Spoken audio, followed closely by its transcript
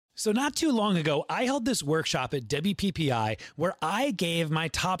So not too long ago, I held this workshop at WPPI where I gave my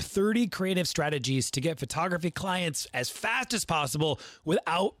top 30 creative strategies to get photography clients as fast as possible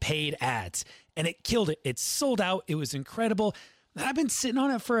without paid ads. And it killed it. It sold out. It was incredible. And I've been sitting on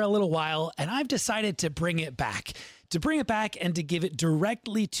it for a little while, and I've decided to bring it back. To bring it back and to give it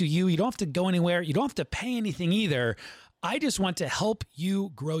directly to you. You don't have to go anywhere. You don't have to pay anything either. I just want to help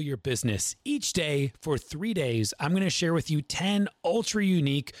you grow your business. Each day for 3 days, I'm going to share with you 10 ultra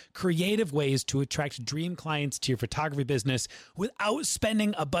unique, creative ways to attract dream clients to your photography business without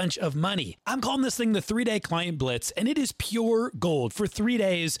spending a bunch of money. I'm calling this thing the 3-Day Client Blitz, and it is pure gold. For 3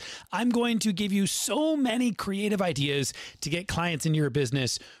 days, I'm going to give you so many creative ideas to get clients into your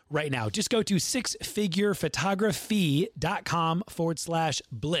business right now. Just go to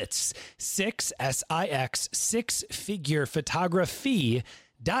sixfigurephotography.com/blitz.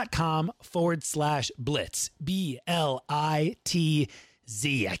 sixfigurephotography.com/blitz. BLITZ.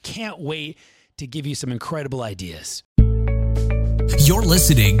 I can't wait to give you some incredible ideas. You're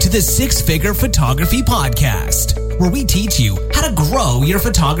listening to the Six Figure Photography Podcast, where we teach you how to grow your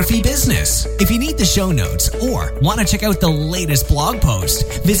photography business. If you need the show notes or want to check out the latest blog post,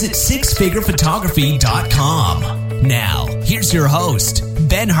 visit sixfigurephotography.com. Now, here's your host,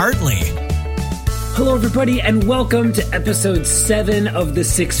 Ben Hartley. Hello, everybody, and welcome to episode 7 of the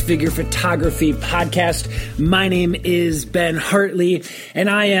Six Figure Photography Podcast. My name is Ben Hartley, and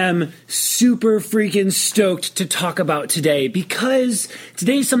I am super freaking stoked to talk about today because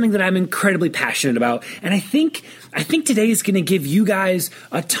today is something that I'm incredibly passionate about, and I think today is going to give you guys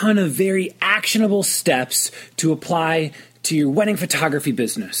a ton of very actionable steps to apply to your wedding photography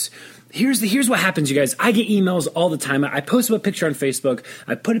business. Here's what happens, you guys. I get emails all the time. I post a picture on Facebook.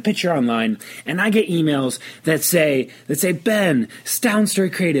 I put a picture online, and I get emails that say, Ben, Sound Story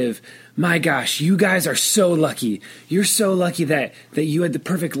Creative, my gosh, you guys are so lucky. You're so lucky that you had the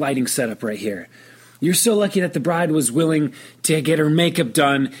perfect lighting setup right here. You're so lucky that the bride was willing to get her makeup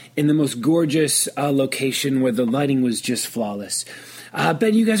done in the most gorgeous location where the lighting was just flawless.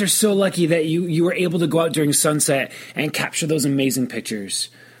 Ben, you guys are so lucky that you were able to go out during sunset and capture those amazing pictures.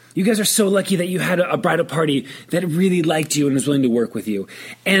 You guys are so lucky that you had a bridal party that really liked you and was willing to work with you.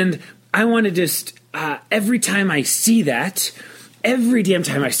 And I want to just, every time I see that, every damn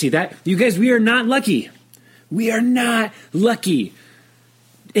time I see that, you guys, we are not lucky. We are not lucky.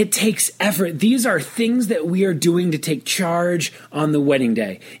 It takes effort. These are things that we are doing to take charge on the wedding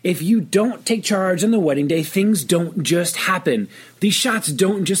day. If you don't take charge on the wedding day, things don't just happen. These shots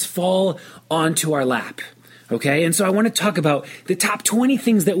don't just fall onto our lap. Okay, and so I want to talk about the top 20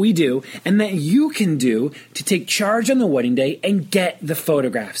 things that we do and that you can do to take charge on the wedding day and get the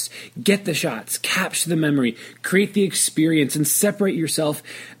photographs, get the shots, capture the memory, create the experience, and separate yourself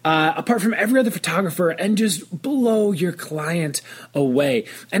apart from every other photographer and just blow your client away.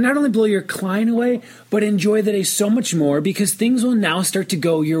 And not only blow your client away, but enjoy the day so much more because things will now start to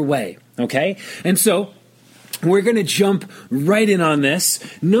go your way. Okay, and so we're going to jump right in on this.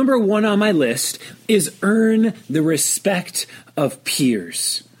 Number 1 on my list is earn the respect of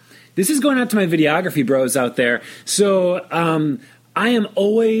peers. This is going out to my videography bros out there. So I am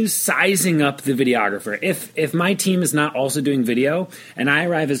always sizing up the videographer. If my team is not also doing video and I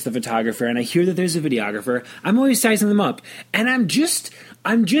arrive as the photographer and I hear that there's a videographer, I'm always sizing them up. And I'm just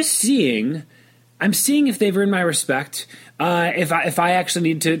seeing if they've earned my respect, if I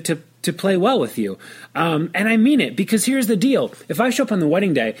actually need to play well with you. And I mean it because here's the deal. If I show up on the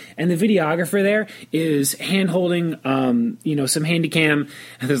wedding day and the videographer there is hand holding, some handy cam,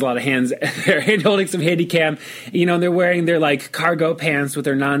 and there's a lot of hands, they're hand holding some handy cam, and they're wearing their like cargo pants with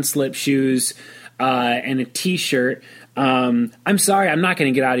their non-slip shoes, and a t-shirt. I'm sorry, I'm not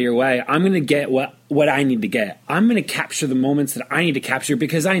going to get out of your way. I'm going to get what I need to get. I'm going to capture the moments that I need to capture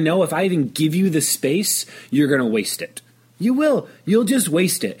because I know if I even give you the space, you're going to waste it. You will. You'll just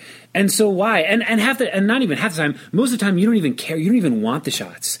waste it. And so why? And not even half the time, most of the time you don't even care. You don't even want the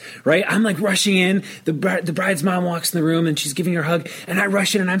shots, right? I'm like rushing in. The bride's mom walks in the room and she's giving her a hug and I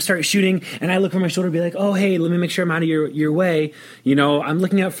rush in and I start shooting and I look over my shoulder and be like, oh, hey, let me make sure I'm out of your way. I'm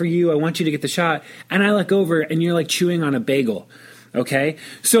looking out for you. I want you to get the shot. And I look over and you're like chewing on a bagel. Okay.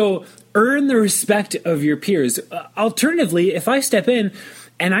 So earn the respect of your peers. Alternatively, if I step in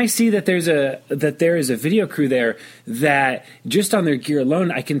and I see that there is a video crew there that just on their gear alone,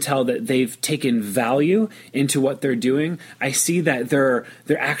 I can tell that they've taken value into what they're doing. I see that they're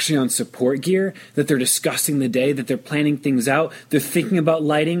actually on support gear, that they're discussing the day, that they're planning things out. They're thinking about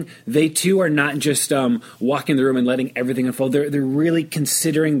lighting. They too are not just walking the room and letting everything unfold. They're really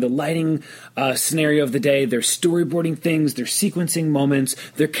considering the lighting scenario of the day. They're storyboarding things. They're sequencing moments.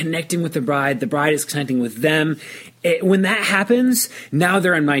 They're connecting with the bride. The bride is connecting with them. When that happens, now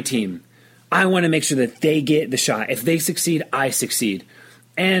they're on my team. I want to make sure that they get the shot. If they succeed, I succeed.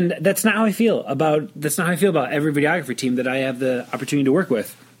 And that's not how I feel about every videography team that I have the opportunity to work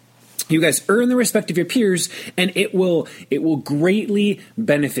with. You guys earn the respect of your peers, and it will greatly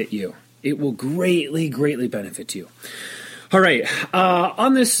benefit you. It will greatly, greatly benefit you. All right.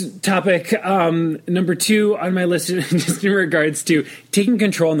 On this topic, number 2 on my list, just in regards to taking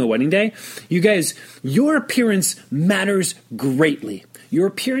control on the wedding day, you guys, your appearance matters greatly. Your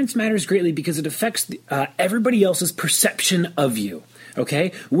appearance matters greatly because it affects everybody else's perception of you.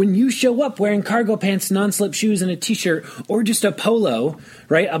 Okay? When you show up wearing cargo pants, non-slip shoes, and a t-shirt, or just a polo,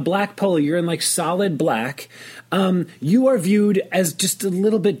 right? A black polo, you're in like solid black, you are viewed as just a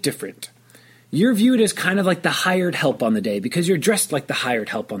little bit different. You're viewed as kind of like the hired help on the day because you're dressed like the hired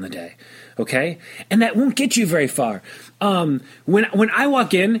help on the day, okay? And that won't get you very far. When I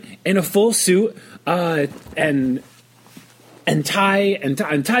walk in a full suit and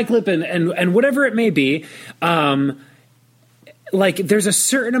tie clip and whatever it may be, like there's a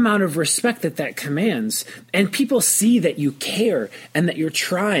certain amount of respect that commands, and people see that you care and that you're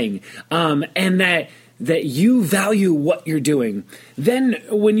trying, and that you value what you're doing. Then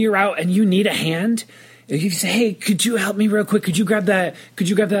when you're out and you need a hand, you say, hey, could you help me real quick? Could you grab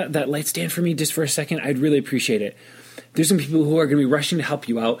that light stand for me just for a second? I'd really appreciate it. There's some people who are going to be rushing to help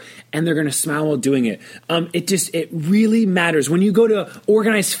you out, and they're going to smile while doing it. It really matters. When you go to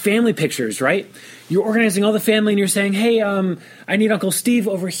organize family pictures, right? You're organizing all the family, and you're saying, hey, I need Uncle Steve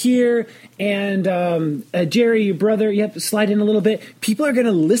over here, and Jerry, your brother, yep, slide in a little bit. People are going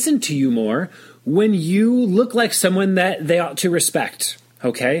to listen to you more when you look like someone that they ought to respect,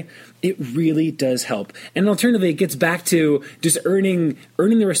 okay? It really does help. And alternatively, it gets back to just earning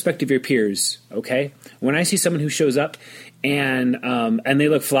the respect of your peers, okay? When I see someone who shows up and they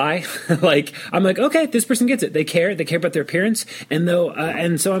look fly, I'm like, okay, this person gets it. They care about their appearance, and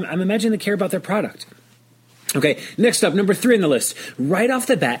so I'm imagining they care about their product. Okay, next up, number 3 on the list. Right off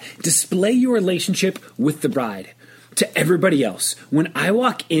the bat, display your relationship with the bride to everybody else. When I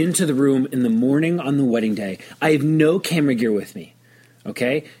walk into the room in the morning on the wedding day, I have no camera gear with me.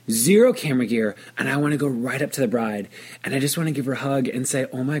 Okay? 0 camera gear, and I want to go right up to the bride, and I just want to give her a hug and say,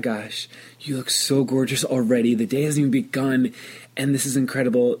 oh my gosh, you look so gorgeous already. The day hasn't even begun, and this is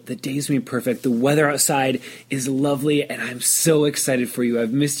incredible. The day's been perfect. The weather outside is lovely, and I'm so excited for you.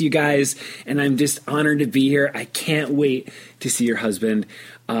 I've missed you guys, and I'm just honored to be here. I can't wait to see your husband.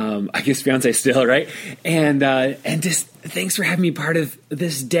 I guess fiance still, right? And just thanks for having me part of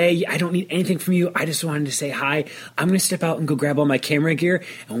this day. I don't need anything from you. I just wanted to say hi. I'm going to step out and go grab all my camera gear,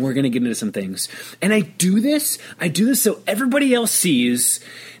 and we're going to get into some things. And I do this so everybody else sees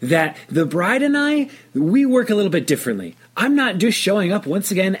that the bride and I, we work a little bit differently. I'm not just showing up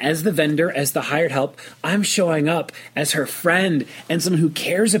once again as the vendor, as the hired help. I'm showing up as her friend and someone who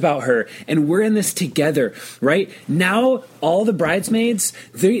cares about her, and we're in this together, right? Now, all the bridesmaids,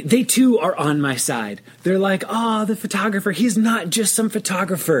 they too are on my side. They're like, oh, the photographer, he's not just some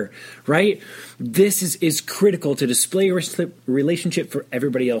photographer, right? This is critical to display your relationship for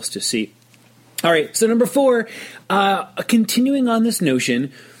everybody else to see. All right, so number 4, continuing on this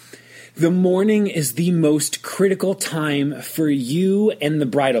notion, the morning is the most critical time for you and the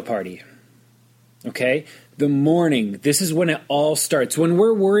bridal party, okay? The morning, this is when it all starts. When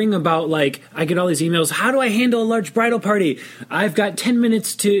we're worrying about, I get all these emails, how do I handle a large bridal party? I've got 10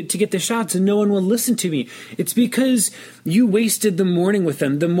 minutes to get the shots and no one will listen to me. It's because you wasted the morning with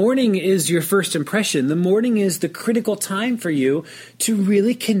them. The morning is your first impression. The morning is the critical time for you to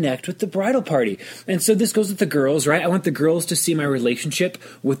really connect with the bridal party. And so this goes with the girls, right? I want the girls to see my relationship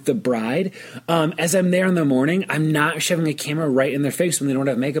with the bride. As I'm there in the morning, I'm not shoving a camera right in their face when they don't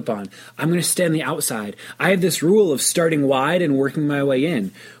have makeup on. I'm going to stay on the outside. I have this rule of starting wide and working my way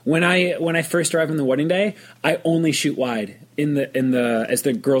in. When I first arrive on the wedding day, I only shoot wide as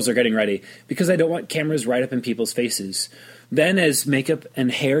the girls are getting ready because I don't want cameras right up in people's faces. Then as makeup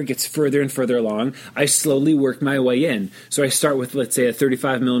and hair gets further and further along, I slowly work my way in. So I start with, let's say, a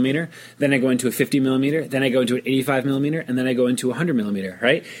 35 millimeter, then I go into a 50 millimeter, then I go into an 85 millimeter, and then I go into a 100 millimeter,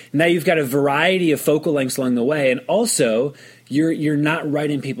 right? Now you've got a variety of focal lengths along the way, and also you're not right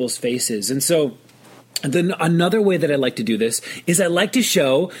in people's faces. And so then another way that I like to do this is I like to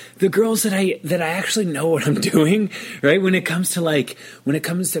show the girls that I actually know what I'm doing, right? When it comes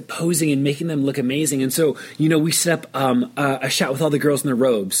to posing and making them look amazing. And so, we set up a shot with all the girls in their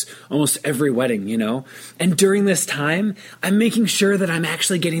robes, almost every wedding, And during this time, I'm making sure that I'm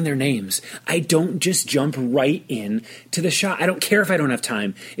actually getting their names. I don't just jump right in to the shot. I don't care if I don't have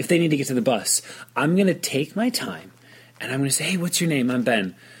time, if they need to get to the bus. I'm going to take my time and I'm going to say, hey, what's your name? I'm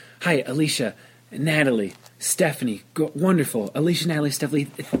Ben. Hi, Alicia. Natalie, Stephanie, wonderful. Alicia, Natalie, Stephanie,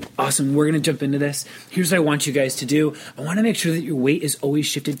 awesome. We're going to jump into this. Here's what I want you guys to do. I want to make sure that your weight is always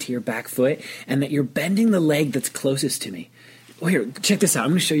shifted to your back foot and that you're bending the leg that's closest to me. Oh, here, check this out. I'm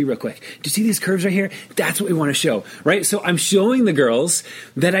going to show you real quick. Do you see these curves right here? That's what we want to show, right? So I'm showing the girls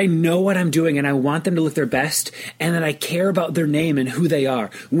that I know what I'm doing and I want them to look their best and that I care about their name and who they are.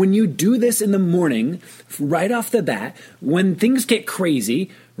 When you do this in the morning, right off the bat, when things get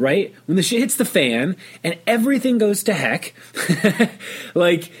crazy, right? When the shit hits the fan and everything goes to heck,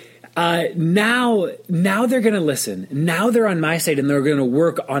 now they're going to listen. Now they're on my side and they're going to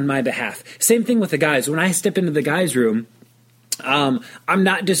work on my behalf. Same thing with the guys. When I step into the guys' room, I'm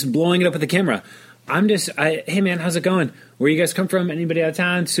not just blowing it up with the camera. Hey man, how's it going? Where you guys come from? Anybody out of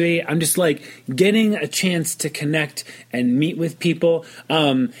town? Sweet. I'm just like getting a chance to connect and meet with people,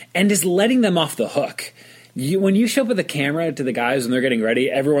 and just letting them off the hook. When you show up with a camera to the guys and they're getting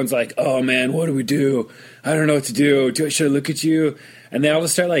ready, everyone's like, oh man, what do we do? I don't know what to do. Should I look at you? And they all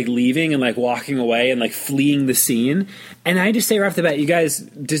just start like leaving and like walking away and like fleeing the scene. And I just say right off the bat, you guys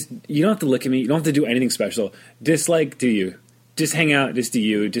you don't have to look at me. You don't have to do anything special. Just like do you. Just hang out, just do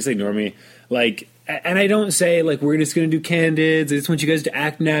you, just ignore me. Like, and I don't say, like, we're just going to do candids. I just want you guys to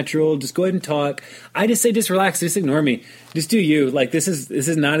act natural. Just go ahead and talk. I just say, just relax, just ignore me. Just do you. Like, this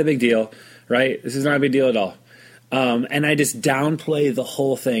is not a big deal, right? This is not a big deal at all. And I just downplay the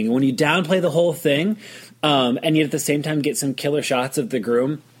whole thing. And when you downplay the whole thing, and yet at the same time get some killer shots of the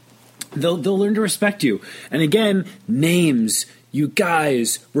groom, they'll learn to respect you. And again, names. You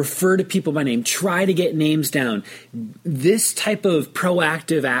guys refer to people by name. Try to get names down. This type of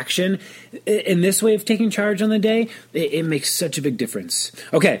proactive action, in this way of taking charge on the day, it makes such a big difference.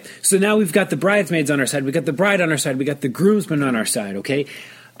 Okay, so now we've got the bridesmaids on our side. We got the bride on our side. We got the groomsmen on our side, okay?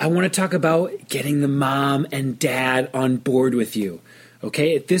 I want to talk about getting the mom and dad on board with you.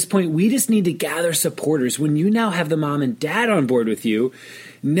 Okay, at this point, we just need to gather supporters. When you now have the mom and dad on board with you,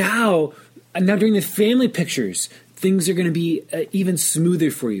 now during the family pictures, things are going to be even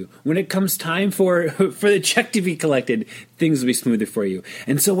smoother for you. When it comes time for the check to be collected, things will be smoother for you.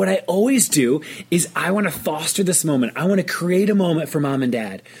 And so what I always do is I want to foster this moment. I want to create a moment for mom and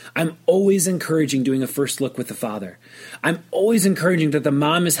dad. I'm always encouraging doing a first look with the father. I'm always encouraging that the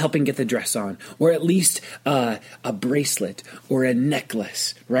mom is helping get the dress on, or at least a bracelet or a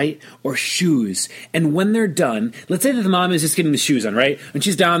necklace, right? Or shoes. And when they're done, let's say that the mom is just getting the shoes on, right? When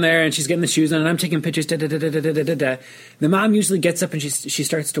she's down there and she's getting the shoes on and I'm taking pictures, the mom usually gets up and she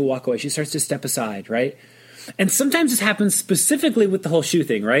starts to walk away. She starts to step aside, right? And sometimes this happens specifically with the whole shoe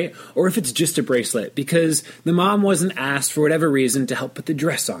thing, right? Or if it's just a bracelet, because the mom wasn't asked for whatever reason to help put the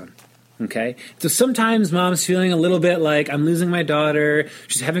dress on, okay? So sometimes mom's feeling a little bit like, I'm losing my daughter.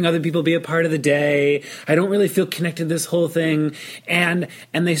 She's having other people be a part of the day. I don't really feel connected to this whole thing. And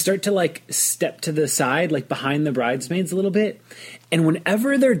they start to like step to the side, like behind the bridesmaids a little bit. And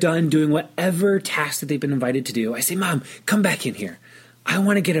whenever they're done doing whatever task that they've been invited to do, I say, Mom, come back in here. I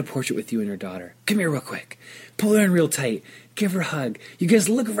want to get a portrait with you and your daughter. Come here real quick. Pull her in real tight. Give her a hug. You guys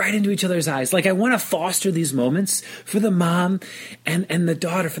look right into each other's eyes. Like, I want to foster these moments for the mom and the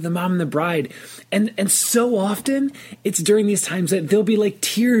daughter, for the mom and the bride. And so often, it's during these times that there'll be like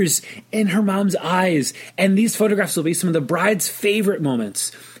tears in her mom's eyes. And these photographs will be some of the bride's favorite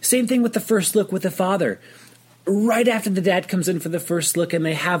moments. Same thing with the first look with the father. Right after the dad comes in for the first look and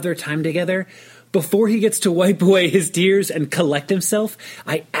they have their time together, before he gets to wipe away his tears and collect himself,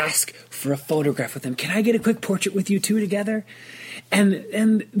 I ask for a photograph with him. Can I get a quick portrait with you two together?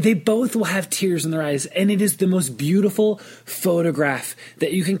 And they both will have tears in their eyes. And it is the most beautiful photograph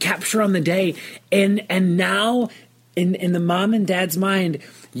that you can capture on the day. And now, in the mom and dad's mind,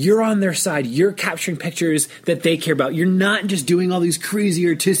 you're on their side. You're capturing pictures that they care about. You're not just doing all these crazy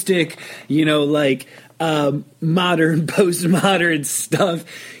artistic, modern, postmodern stuff.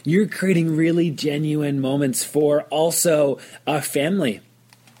 You're creating really genuine moments for also a family.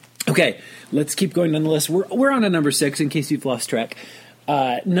 Okay, let's keep going down the list. We're on to number 6 in case you've lost track.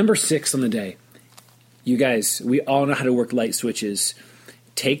 Number 6 on the day. You guys, we all know how to work light switches.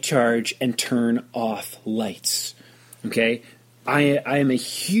 Take charge and turn off lights. Okay? I am a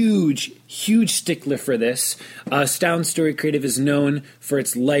huge stickler for this. Sound Story Creative is known for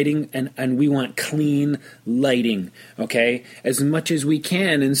its lighting, and we want clean lighting, okay, as much as we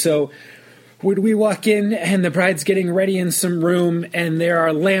can. And so when we walk in and the bride's getting ready in some room and there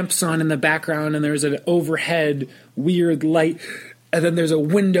are lamps on in the background and there's an overhead weird light and then there's a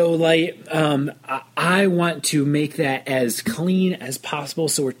window light, I want to make that as clean as possible.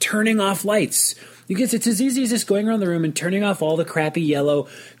 So we're turning off lights. Because it's as easy as just going around the room and turning off all the crappy yellow,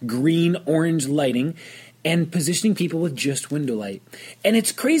 green, orange lighting and positioning people with just window light. And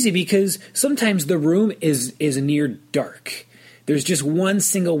it's crazy because sometimes the room is near dark. There's just one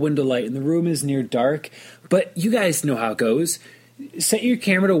single window light and the room is near dark. But you guys know how it goes. Set your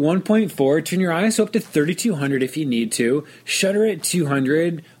camera to 1.4, turn your ISO up to 3200 if you need to, shutter at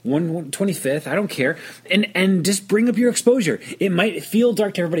 200, 1/25th, I don't care, and just bring up your exposure. It might feel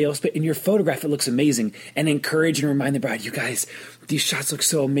dark to everybody else, but in your photograph it looks amazing, and encourage and remind the bride, you guys, these shots look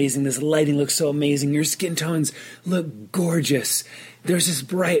so amazing, this lighting looks so amazing, your skin tones look gorgeous. There's this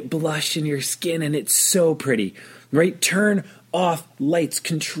bright blush in your skin, and it's so pretty, right? Turn off lights,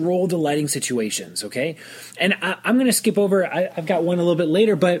 control the lighting situations, okay? And I'm going to skip over, I've got one a little bit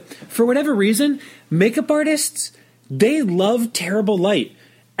later, but for whatever reason, makeup artists, they love terrible light.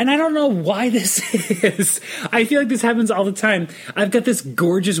 And I don't know why this is. I feel like this happens all the time. I've got this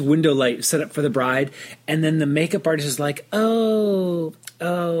gorgeous window light set up for the bride, and then the makeup artist is like, oh,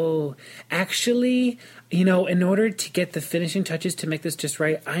 actually, in order to get the finishing touches to make this just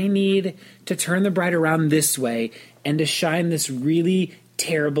right, I need to turn the bride around this way and to shine this really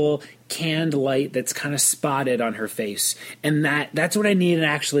terrible canned light that's kind of spotted on her face. And that's what I need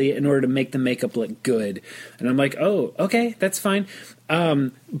actually in order to make the makeup look good. And I'm like, oh, okay, that's fine.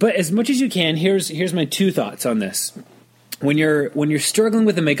 But as much as you can, here's my two thoughts on this. When you're struggling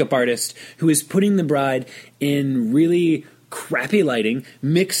with a makeup artist who is putting the bride in really crappy lighting,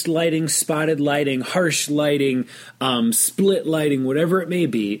 mixed lighting, spotted lighting, harsh lighting, split lighting, whatever it may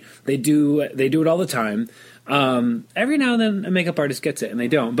be, they do it all the time. Every now and then a makeup artist gets it and they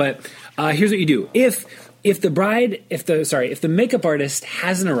don't. But here's what you do. If the makeup artist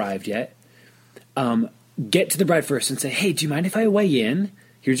hasn't arrived yet, get to the bride first and say, hey, do you mind if I weigh in?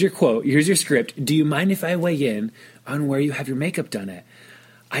 Here's your quote. Here's your script. Do you mind if I weigh in on where you have your makeup done at?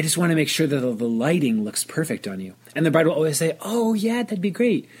 I just want to make sure that the lighting looks perfect on you. And the bride will always say, oh, yeah, that'd be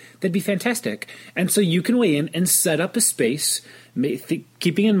great. That'd be fantastic. And so you can weigh in and set up a space,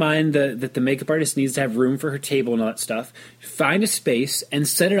 keeping in mind that the makeup artist needs to have room for her table and all that stuff. Find a space and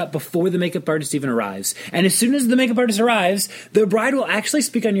set it up before the makeup artist even arrives. And as soon as the makeup artist arrives, the bride will actually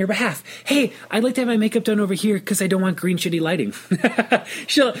speak on your behalf. Hey, I'd like to have my makeup done over here because I don't want green shitty lighting.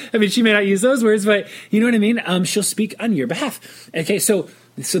 She may not use those words, but you know what I mean? She'll speak on your behalf. Okay, so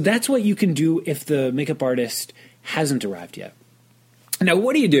that's what you can do if the makeup artist hasn't arrived yet. Now,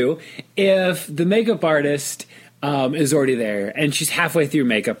 what do you do if the makeup artist is already there and she's halfway through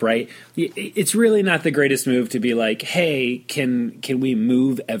makeup, right? It's really not the greatest move to be like, hey, can we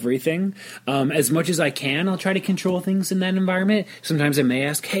move everything? As much as I can, I'll try to control things in that environment. Sometimes I may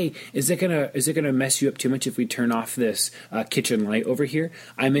ask, hey, is it gonna mess you up too much if we turn off this kitchen light over here?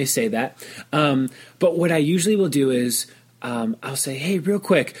 I may say that. But what I usually will do is I'll say, hey, real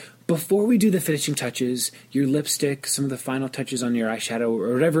quick, before we do the finishing touches, your lipstick, some of the final touches on your eyeshadow,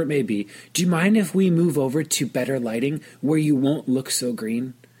 or whatever it may be, do you mind if we move over to better lighting where you won't look so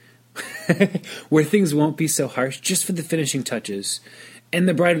green? Where things won't be so harsh, just for the finishing touches. And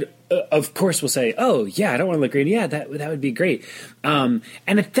the bride, of course, will say, oh, yeah, I don't want to look green. Yeah, that would be great. And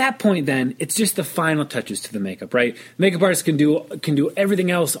at that point, then, it's just the final touches to the makeup, right? Makeup artists can do everything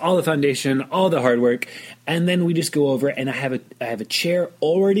else, all the foundation, all the hard work. And then we just go over, and I have a chair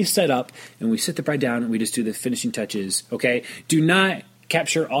already set up, and we sit the bride down, and we just do the finishing touches, okay? Do not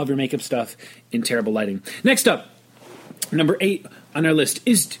capture all of your makeup stuff in terrible lighting. Next up, number 8 on our list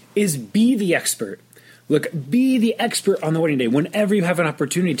is be the expert. Look, be the expert on the wedding day whenever you have an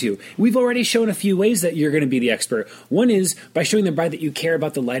opportunity to. We've already shown a few ways that you're going to be the expert. One is by showing the bride that you care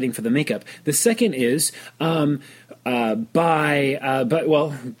about the lighting for the makeup. The second is by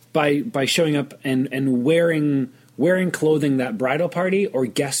showing up and wearing clothing that bridal party or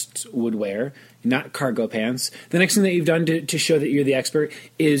guests would wear, not cargo pants. The next thing that you've done to show that you're the expert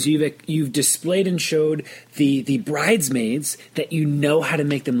is you've displayed and showed the bridesmaids that you know how to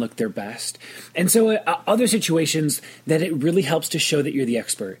make them look their best. And so other situations that it really helps to show that you're the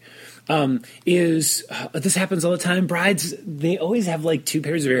expert is this happens all the time. Brides, they always have like 2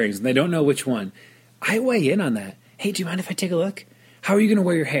 pairs of earrings and they don't know which one. I weigh in on that. Hey, do you mind if I take a look? How are you going to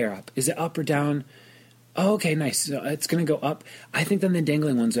wear your hair up? Is it up or down? Oh, okay, nice. So it's going to go up. I think then the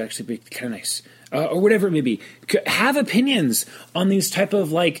dangling ones would actually be kind of nice. Or whatever it may be. Have opinions on these type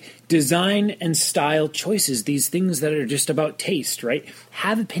of like design and style choices, these things that are just about taste, right?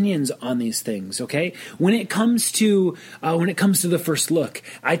 Have opinions on these things, okay? When it comes to the first look,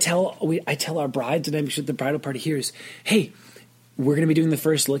 I tell our brides, and I'm sure the bridal party hears, hey, we're going to be doing the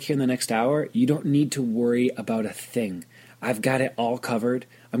first look here in the next hour. You don't need to worry about a thing. I've got it all covered.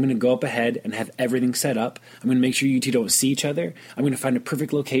 I'm going to go up ahead and have everything set up. I'm going to make sure you two don't see each other. I'm going to find a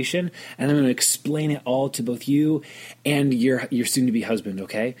perfect location, and I'm going to explain it all to both you and your soon-to-be husband,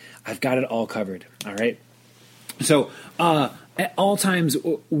 okay? I've got it all covered, all right? So at all times,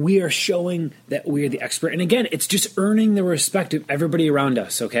 we are showing that we are the expert. And again, it's just earning the respect of everybody around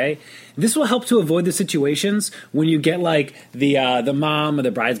us, okay? This will help to avoid the situations when you get like the mom or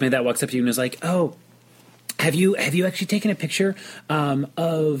the bridesmaid that walks up to you and is like, oh, have you actually taken a picture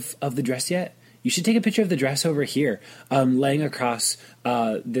of the dress yet? You should take a picture of the dress over here, laying across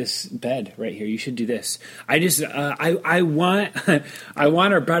this bed right here. You should do this. I want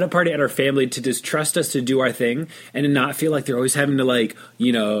our bridal party and our family to just trust us to do our thing and to not feel like they're always having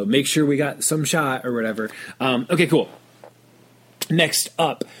to make sure we got some shot or whatever. Okay, cool. Next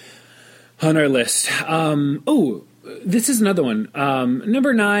up on our list. This is another one.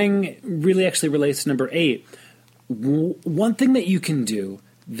 Number 9 really actually relates to number 8. One thing that you can do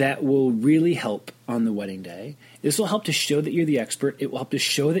that will really help on the wedding day. This will help to show that you're the expert. It will help to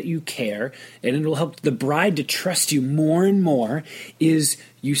show that you care, and it will help the bride to trust you more and more, is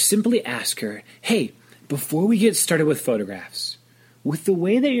you simply ask her, hey, before we get started with photographs, with the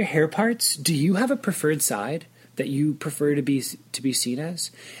way that your hair parts, do you have a preferred side that you prefer to be seen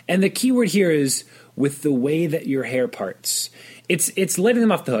as? And the key word here is with the way that your hair parts. It's letting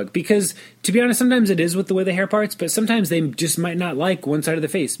them off the hook, because to be honest, sometimes it is with the way the hair parts, but sometimes they just might not like one side of the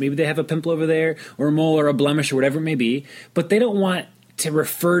face. Maybe they have a pimple over there or a mole or a blemish or whatever it may be, but they don't want to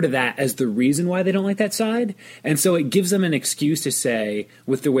refer to that as the reason why they don't like that side. And so it gives them an excuse to say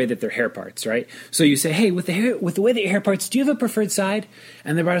with the way that their hair parts, right? So you say, hey, with the way that your hair parts, do you have a preferred side?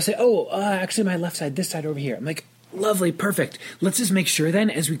 And the bride will say, actually my left side, this side over here. I'm like, lovely, perfect. Let's just make sure then,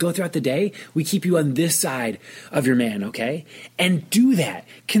 as we go throughout the day, we keep you on this side of your man, okay? And do that.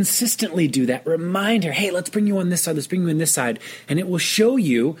 Consistently do that. Remind her, hey, let's bring you on this side, let's bring you on this side. And it will show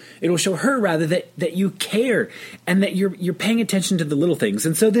her rather that you care and that you're paying attention to the little things.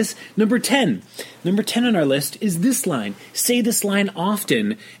 And so this number 10 on our list is this line. Say this line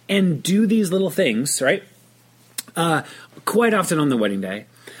often and do these little things, right? Quite often on the wedding day,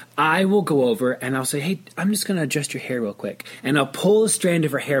 I will go over and I'll say, hey, I'm just going to adjust your hair real quick. And I'll pull a strand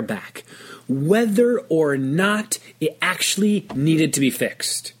of her hair back, whether or not it actually needed to be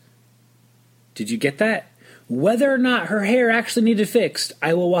fixed. Did you get that? Whether or not her hair actually needed fixed,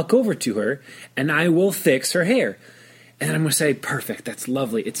 I will walk over to her and I will fix her hair. And I'm going to say, perfect, that's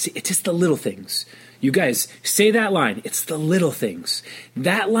lovely. It's just the little things. You guys, say that line. It's the little things.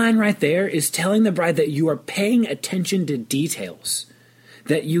 That line right there is telling the bride that you are paying attention to details,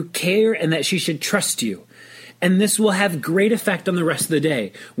 that you care and that she should trust you. And this will have great effect on the rest of the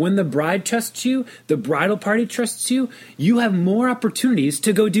day. When the bride trusts you, the bridal party trusts you, you have more opportunities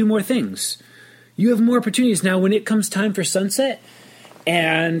to go do more things. You have more opportunities. Now, when it comes time for sunset,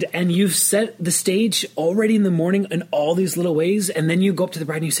 and you've set the stage already in the morning in all these little ways, and then you go up to the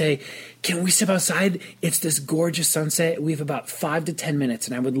bride and you say, can we step outside? It's this gorgeous sunset. We have about 5 to 10 minutes,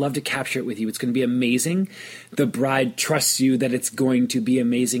 and I would love to capture it with you. It's going to be amazing. The bride trusts you that it's going to be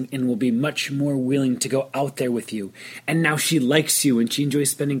amazing and will be much more willing to go out there with you. And now she likes you and she enjoys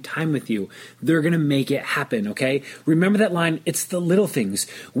spending time with you. They're going to make it happen, okay? Remember that line, it's the little things.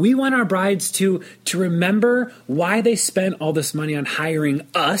 We want our brides to remember why they spent all this money on hiring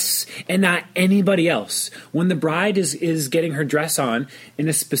us and not anybody else. When the bride is getting her dress on in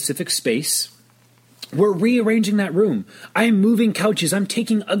a specific space, we're rearranging that room. I'm moving couches. I'm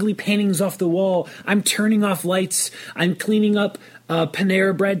taking ugly paintings off the wall. I'm turning off lights. I'm cleaning up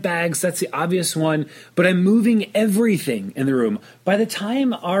Panera bread bags. That's the obvious one. But I'm moving everything in the room. By the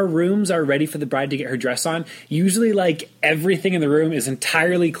time our rooms are ready for the bride to get her dress on, usually everything in the room is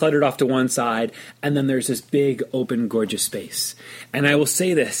entirely cluttered off to one side. And then there's this big, open, gorgeous space. And I will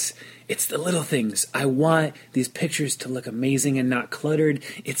say this. It's the little things. I want these pictures to look amazing and not cluttered.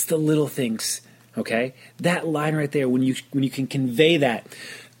 It's the little things, okay? That line right there, when you can convey that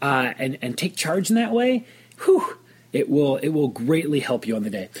and take charge in that way, it will greatly help you on the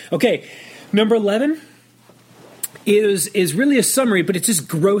day. Okay, number 11 is really a summary, but it's just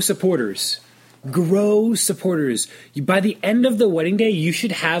grow supporters. Grow supporters. By the end of the wedding day, you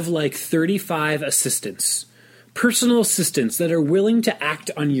should have 35 assistants. Personal assistants that are willing to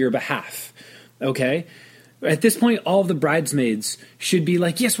act on your behalf, okay? At this point, all of the bridesmaids should be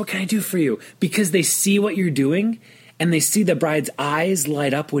like, yes, what can I do for you? Because they see what you're doing, and they see the bride's eyes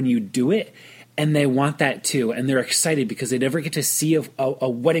light up when you do it, and they want that too, and they're excited because they never get to see a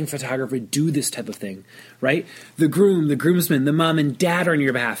wedding photographer do this type of thing, right? The groom, the groomsmen, the mom and dad are on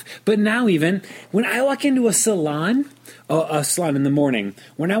your behalf. But now even, when I walk into a salon in the morning,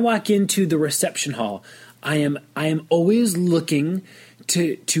 when I walk into the reception hall, I am always looking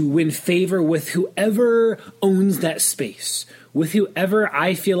to win favor with whoever owns that space, with whoever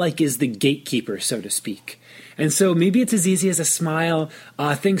I feel like is the gatekeeper, so to speak. And so maybe it's as easy as a smile.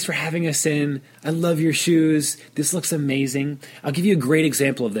 Thanks for having us in. I love your shoes. This looks amazing. I'll give you a great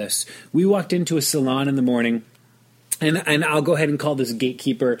example of this. We walked into a salon in the morning, and I'll go ahead and call this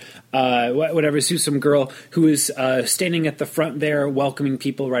gatekeeper, whatever, some girl who was standing at the front there welcoming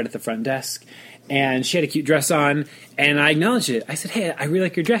people right at the front desk. And she had a cute dress on, and I acknowledged it. I said, hey, I really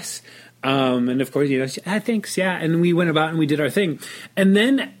like your dress. And of course, she, thanks, yeah. And we went about and we did our thing. And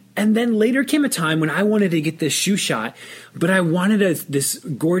then later came a time when I wanted to get this shoe shot, but I wanted this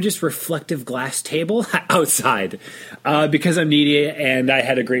gorgeous reflective glass table outside because I'm needy and I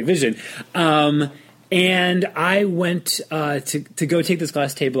had a great vision. And I went to go take this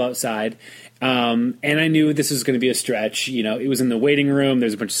glass table outside, and I knew this was going to be a stretch. You know, it was in the waiting room.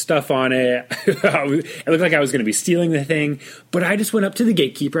 There's a bunch of stuff on it. It looked like I was going to be stealing the thing. But I just went up to the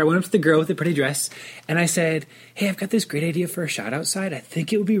gatekeeper. I went up to the girl with the pretty dress, and I said, hey, I've got this great idea for a shot outside. I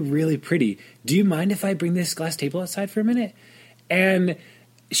think it would be really pretty. Do you mind if I bring this glass table outside for a minute? And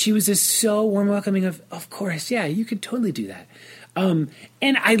she was just so warm welcoming of course, yeah, you could totally do that. And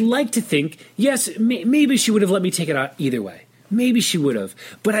I'd like to think, yes, maybe she would have let me take it out either way. Maybe she would have.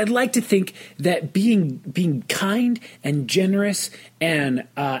 But I'd like to think that being kind and generous and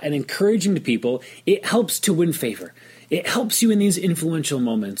encouraging to people, it helps to win favor. It helps you in these influential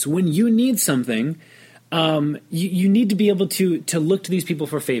moments. When you need something, you need to be able to look to these people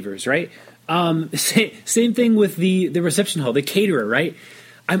for favors, right? Same thing with the reception hall, the caterer, right?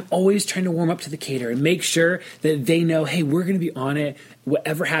 I'm always trying to warm up to the caterer and make sure that they know, hey, we're going to be on it.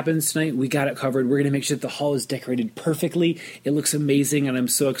 Whatever happens tonight, we got it covered. We're going to make sure that the hall is decorated perfectly. It looks amazing, and I'm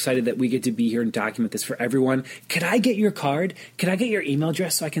so excited that we get to be here and document this for everyone. Could I get your card? Could I get your email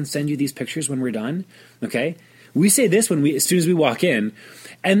address so I can send you these pictures when we're done? Okay? We say this as soon as we walk in.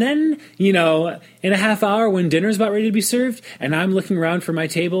 And then, in a half hour when dinner's about ready to be served and I'm looking around for my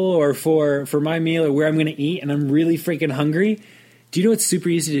table or for my meal or where I'm going to eat and I'm really freaking hungry, do you know what's super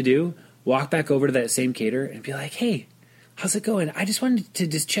easy to do? Walk back over to that same caterer and be like, hey, how's it going? I just wanted to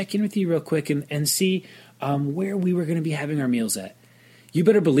just check in with you real quick and see where we were going to be having our meals at. You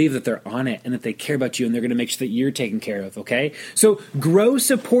better believe that they're on it and that they care about you and they're going to make sure that you're taken care of, okay? So grow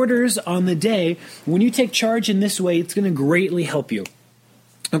supporters on the day. When you take charge in this way, it's going to greatly help you.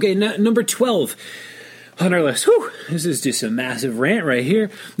 Okay, number 12 on our list. Whew, this is just a massive rant right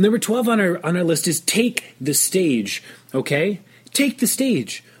here. Number 12 on our list is take the stage, okay? Take the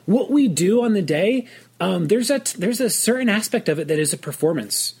stage. What we do on the day, there's a certain aspect of it that is a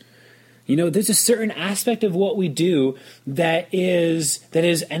performance. There's a certain aspect of what we do that is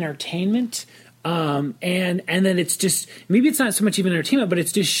entertainment, and then it's just, maybe it's not so much even entertainment, but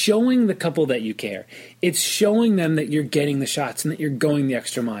it's just showing the couple that you care. It's showing them that you're getting the shots and that you're going the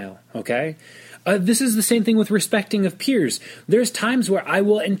extra mile, okay? This is the same thing with respecting of peers. There's times where I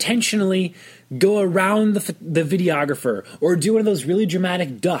will intentionally go around the videographer or do one of those really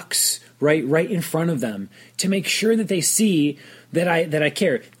dramatic ducks right in front of them to make sure that they see that I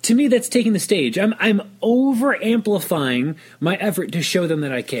care. To me, that's taking the stage. I'm over amplifying my effort to show them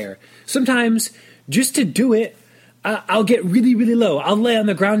that I care. Sometimes just to do it, I'll get really, really low. I'll lay on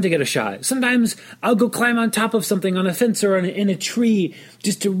the ground to get a shot. Sometimes I'll go climb on top of something on a fence or in a tree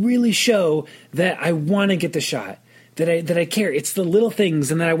just to really show that I want to get the shot, that I care. It's the little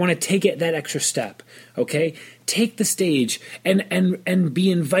things and that I want to take it that extra step, okay? Take the stage and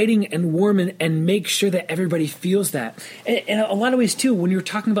be inviting and warm and make sure that everybody feels that. In a lot of ways, too, when you're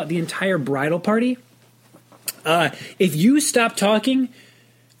talking about the entire bridal party, if you stop talking,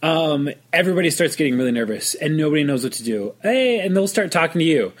 everybody starts getting really nervous and nobody knows what to do. Hey, and they'll start talking to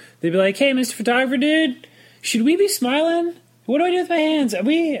you. They'll be like, hey, Mr. Photographer dude, should we be smiling? What do I do with my hands? Are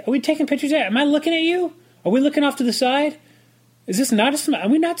we taking pictures? Am I looking at you? Are we looking off to the side? Is this not a smile? Are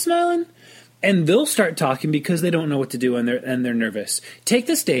we not smiling? And they'll start talking because they don't know what to do and they're nervous. Take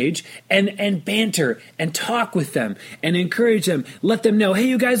the stage and banter and talk with them and encourage them. Let them know, hey,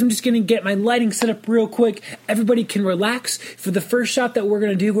 you guys, I'm just going to get my lighting set up real quick. Everybody can relax. For the first shot that we're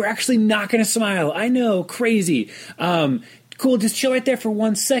going to do, we're actually not going to smile. I know, crazy. Cool, just chill right there for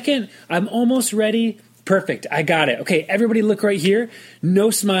 1 second. I'm almost ready. Perfect. I got it. Okay, everybody look right here. No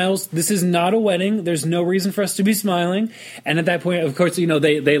smiles. This is not a wedding. There's no reason for us to be smiling. And at that point, of course,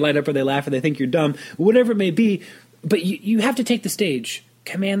 they light up or they laugh or they think you're dumb, whatever it may be. But you have to take the stage,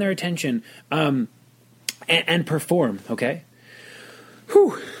 command their attention, and perform, okay?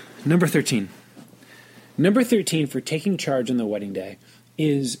 Whew. Number 13. Number 13 for taking charge on the wedding day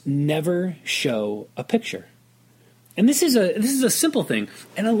is never show a picture. And this is a simple thing.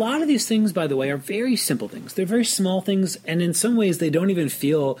 And a lot of these things, by the way, are very simple things. They're very small things, and in some ways they don't even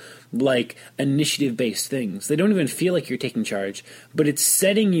feel like initiative-based things. They don't even feel like you're taking charge, but it's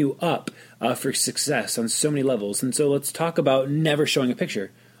setting you up for success on so many levels. And so let's talk about never showing a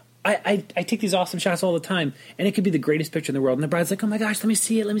picture. I take these awesome shots all the time, and it could be the greatest picture in the world. And the bride's like, oh my gosh, let me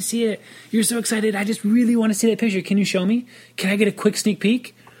see it. You're so excited. I just really want to see that picture. Can you show me? Can I get a quick sneak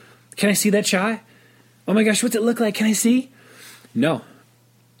peek? Can I see that shot? Oh my gosh, what's it look like? Can I see? No,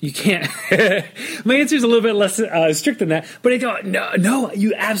 you can't. My answer is a little bit less strict than that, but I don't. No,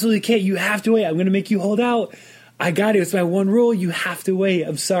 you absolutely can't. You have to wait. I'm going to make you hold out. I got it. It's my one rule. You have to wait.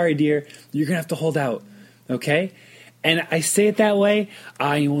 I'm sorry, dear. You're going to have to hold out. Okay? And I say it that way.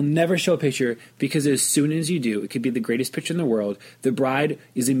 I will never show a picture because as soon as you do, it could be the greatest picture in the world. The bride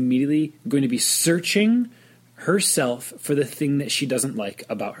is immediately going to be searching herself for the thing that she doesn't like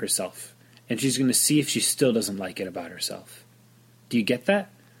about herself. And she's going to see if she still doesn't like it about herself. Do you get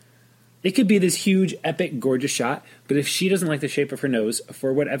that? It could be this huge, epic, gorgeous shot, but if she doesn't like the shape of her nose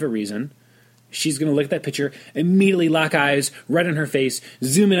for whatever reason, she's going to look at that picture, immediately lock eyes, right on her face,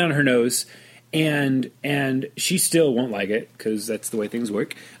 zoom in on her nose, and she still won't like it because that's the way things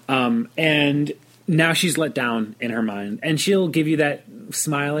work. And now she's let down in her mind, and she'll give you that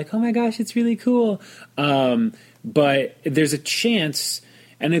smile like, oh my gosh, it's really cool. But there's a chance,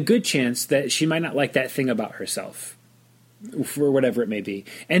 and a good chance, that she might not like that thing about herself, for whatever it may be.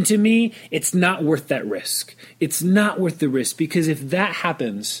 And to me, it's not worth that risk. It's not worth the risk, because if that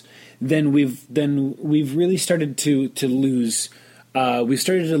happens, then we've really started to lose. We've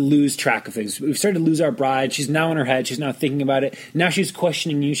started to lose track of things. We've started to lose our bride. She's now in her head. She's now thinking about it. Now she's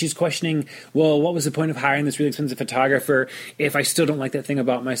questioning you. She's questioning, well, what was the point of hiring this really expensive photographer if I still don't like that thing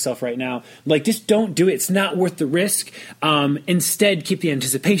about myself right now? Like, just don't do it. It's not worth the risk. Instead, keep the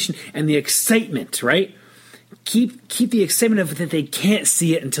anticipation and the excitement, right? Keep the excitement of it that they can't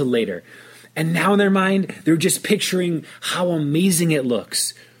see it until later. And now in their mind, they're just picturing how amazing it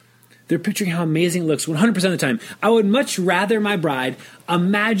looks. They're picturing how amazing it looks 100% of the time. I would much rather my bride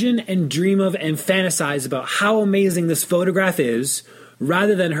imagine and dream of and fantasize about how amazing this photograph is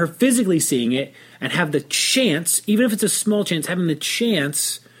rather than her physically seeing it and have the chance, even if it's a small chance, having the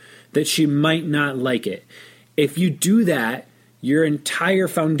chance that she might not like it. If you do that, your entire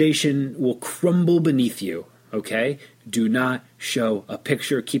foundation will crumble beneath you, okay? Do not show a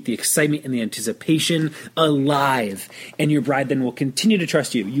picture. Keep the excitement and the anticipation alive, and your bride then will continue to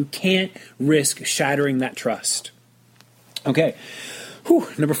trust you. You can't risk shattering that trust. Okay,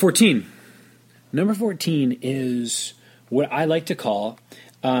 number 14. Number 14 is what I like to call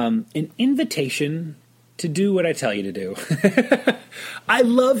an invitation to do what I tell you to do. I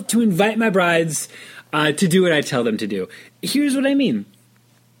love to invite my brides to do what I tell them to do. Here's what I mean.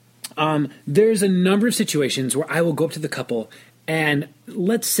 There's a number of situations where I will go up to the couple and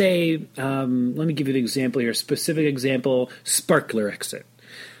let's say, let me give you an example here, a specific example, sparkler exit.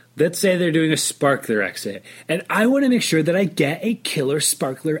 Let's say they're doing a sparkler exit, and I want to make sure that I get a killer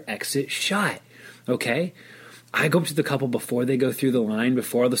sparkler exit shot, okay? I go up to the couple before they go through the line,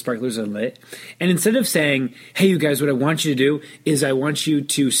 before all the sparklers are lit, and instead of saying, hey, you guys, what I want you to do is I want you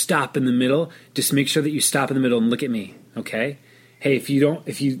to stop in the middle, just make sure that you stop in the middle and look at me, okay? Hey, if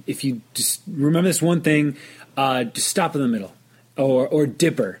you just remember this one thing, just stop in the middle, or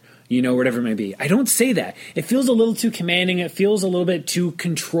dipper, whatever it may be. I don't say that. It feels a little too commanding. It feels a little bit too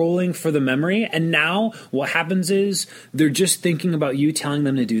controlling for the memory. And now what happens is they're just thinking about you telling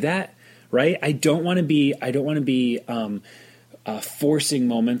them to do that, right? I don't want to be forcing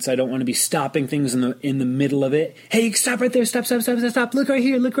moments. I don't want to be stopping things in the middle of it. Hey, stop right there. Stop. Look right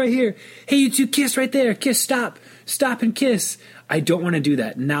here. Hey, you two, kiss right there. Kiss, stop and kiss. I don't want to do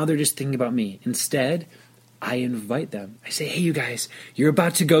that. Now they're just thinking about me. Instead, I invite them. I say, hey, you guys, you're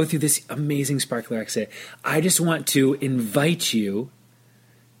about to go through this amazing sparkler exit. I just want to invite you.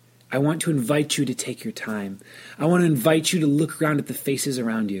 I want to invite you to take your time. I want to invite you to look around at the faces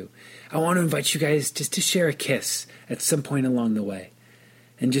around you. I want to invite you guys just to share a kiss at some point along the way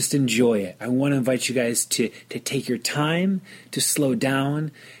and just enjoy it. I want to invite you guys to take your time, to slow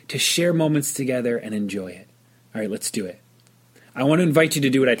down, to share moments together and enjoy it. All right, let's do it. I want to invite you to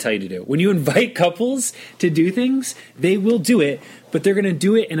do what I tell you to do. When you invite couples to do things, they will do it, but they're going to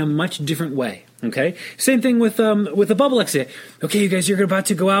do it in a much different way. Okay? Same thing with a bubble exit. Okay, you guys, you're about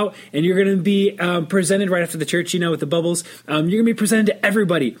to go out and you're going to be presented right after the church, with the bubbles. You're going to be presented to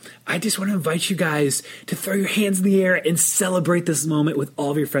everybody. I just want to invite you guys to throw your hands in the air and celebrate this moment with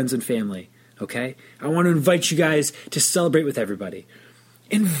all of your friends and family. Okay? I want to invite you guys to celebrate with everybody.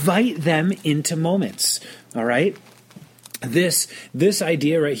 Invite them into moments. All right? This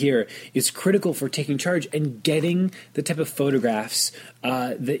idea right here is critical for taking charge and getting the type of photographs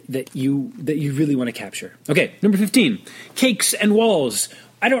that you really want to capture. Okay, number 15, cakes and walls.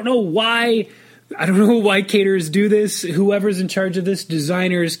 I don't know why caterers do this. Whoever's in charge of this,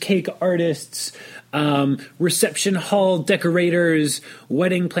 designers, cake artists, reception hall decorators,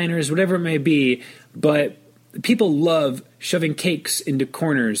 wedding planners, whatever it may be, but people love shoving cakes into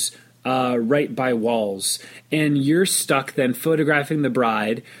corners right by walls, and you're stuck then photographing the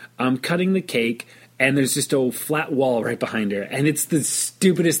bride, cutting the cake, and there's just a flat wall right behind her, and it's the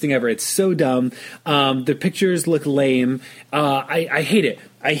stupidest thing ever. It's so dumb. The pictures look lame. I hate it.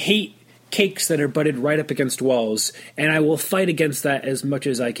 I hate cakes that are butted right up against walls, and I will fight against that as much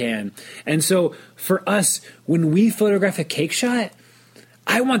as I can. And so for us, when we photograph a cake shot,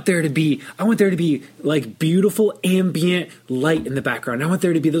 I want there to be like beautiful ambient light in the background. I want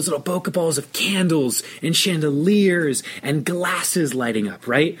there to be those little bokeh balls of candles and chandeliers and glasses lighting up,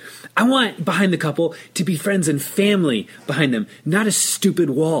 right? I want behind the couple to be friends and family behind them, not a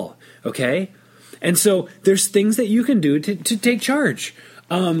stupid wall, okay? And so there's things that you can do to take charge.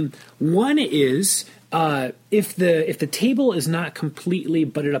 One is if the table is not completely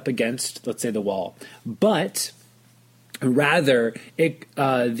butted up against, let's say, the wall, but rather,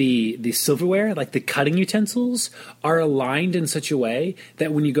 the silverware, like the cutting utensils, are aligned in such a way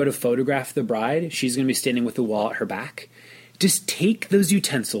that when you go to photograph the bride, she's going to be standing with the wall at her back. Just take those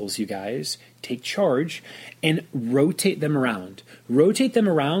utensils, you guys, take charge, and rotate them around. Rotate them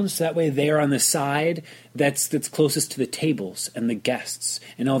around so that way they are on the side that's closest to the tables and the guests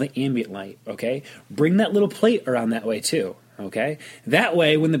and all the ambient light, okay? Bring that little plate around that way too, okay? That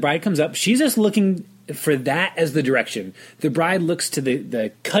way, when the bride comes up, she's just looking for that as the direction. The bride looks to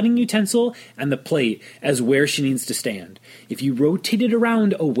the cutting utensil and the plate as where she needs to stand. If you rotate it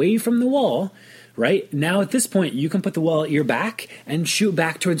around away from the wall, right, now at this point you can put the wall at your back and shoot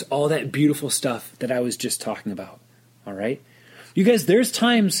back towards all that beautiful stuff that I was just talking about. All right? You guys, there's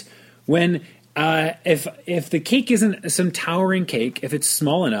times when if the cake isn't some towering cake, if it's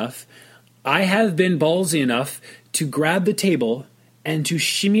small enough, I have been ballsy enough to grab the table and to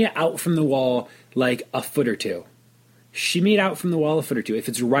shimmy it out from the wall like a foot or two. Shimmy it out from the wall a foot or two. If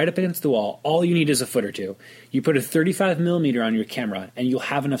it's right up against the wall, all you need is a foot or two. You put a 35 millimeter on your camera and you'll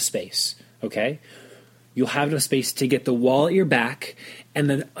have enough space, okay? You'll have enough space to get the wall at your back and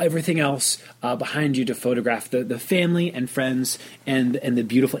then everything else behind you to photograph the family and friends and the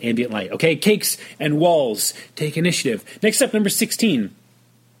beautiful ambient light, okay? Cakes and walls. Take initiative. Next up, number 16.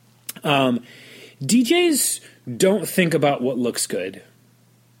 DJs don't think about what looks good.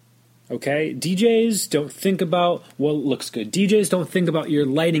 Okay? DJs don't think about what looks good. DJs don't think about your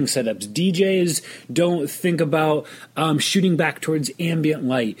lighting setups. DJs don't think about shooting back towards ambient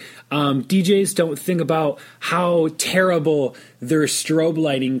light. DJs don't think about how terrible their strobe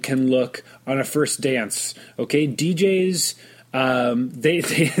lighting can look on a first dance. Okay? DJs...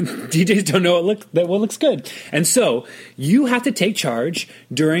 DJs don't know what looks good, and so you have to take charge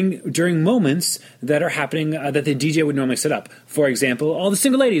during moments that are happening that the DJ would normally set up. For example, all the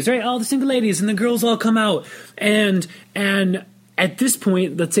single ladies, right? All the single ladies and the girls all come out, and at this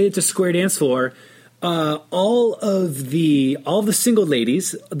point, let's say it's a square dance floor. All of the single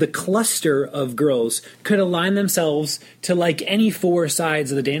ladies, the cluster of girls, could align themselves to like any four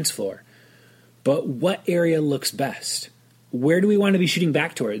sides of the dance floor. But what area looks best? Where do we want to be shooting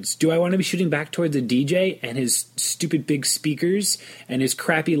back towards? Do I want to be shooting back towards a DJ and his stupid big speakers and his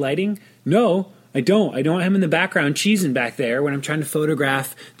crappy lighting? No, I don't. I don't want him in the background cheesing back there when I'm trying to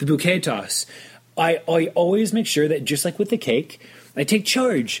photograph the bouquet toss. I always make sure that, just like with the cake, I take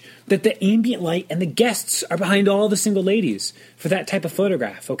charge that the ambient light and the guests are behind all the single ladies for that type of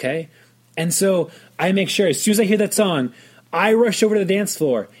photograph, okay? And so I make sure as soon as I hear that song, I rush over to the dance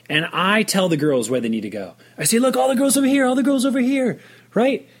floor, and I tell the girls where they need to go. I say, look, all the girls over here, all the girls over here,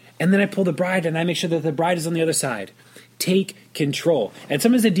 right? And then I pull the bride, and I make sure that the bride is on the other side. Take control. And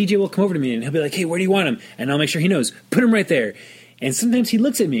sometimes the DJ will come over to me, and he'll be like, hey, where do you want him? And I'll make sure he knows. Put him right there. And sometimes he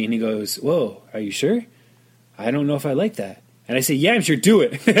looks at me, and he goes, whoa, are you sure? I don't know if I like that. And I say, yeah, I'm sure. Do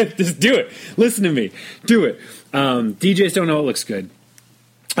it. Just do it. Listen to me. Do it. DJs don't know what looks good.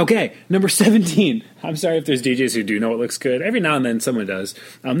 Okay, number 17. I'm sorry if there's DJs who do know what looks good. Every now and then someone does.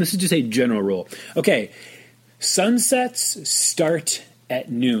 This is just a general rule. Okay, sunsets start at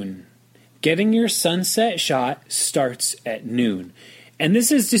noon. Getting your sunset shot starts at noon. And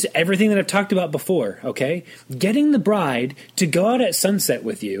this is just everything that I've talked about before, okay? Getting the bride to go out at sunset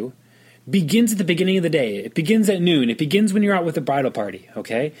with you begins at the beginning of the day. It begins at noon. It begins when you're out with the bridal party,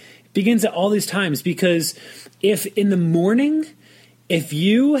 okay? It begins at all these times because if in the morning... if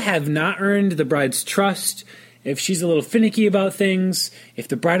you have not earned the bride's trust if she's a little finicky about things, if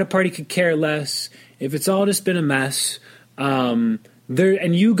the bridal party could care less, if it's all just been a mess, and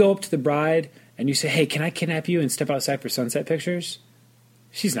you go up to the bride and you say, hey, can I kidnap you and step outside for sunset pictures?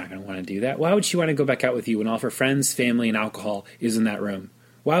 She's not going to want to do that. Why would she want to go back out with you when all of her friends, family, and alcohol is in that room?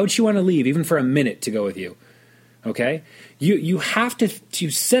 Why would she want to leave, even for a minute, to go with you? Okay? You have to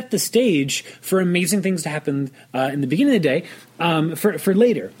set the stage for amazing things to happen in the beginning of the day for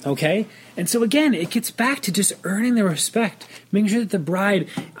later, okay? And so again, it gets back to just earning the respect, making sure that the bride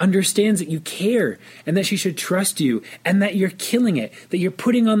understands that you care and that she should trust you and that you're killing it, that you're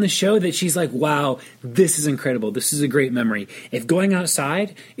putting on the show that she's like, wow, this is incredible. This is a great memory. If going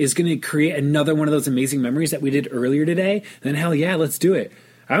outside is going to create another one of those amazing memories that we did earlier today, then hell yeah, let's do it.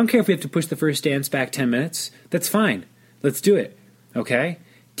 I don't care if we have to push the first dance back 10 minutes. That's fine. Let's do it. Okay?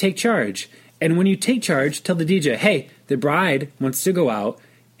 Take charge. And when you take charge, tell the DJ, hey, the bride wants to go out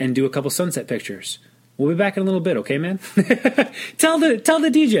and do a couple sunset pictures. We'll be back in a little bit, okay, man? Tell the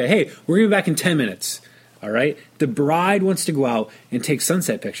DJ, hey, we're going to be back in 10 minutes. All right? The bride wants to go out and take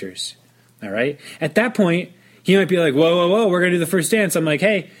sunset pictures. All right? At that point, he might be like, whoa, we're going to do the first dance. I'm like,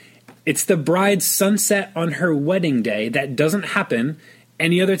 hey, it's the bride's sunset on her wedding day. That doesn't happen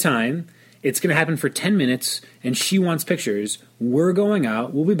any other time. It's going to happen for 10 minutes, and she wants pictures. We're going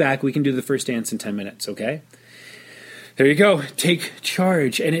out. We'll be back. We can do the first dance in 10 minutes, okay? There you go. Take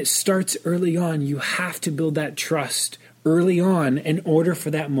charge, and it starts early on. You have to build that trust early on in order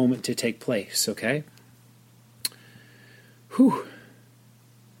for that moment to take place, okay? Whew.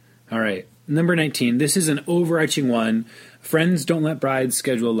 All right. Number 19. This is an overarching one. Friends don't let brides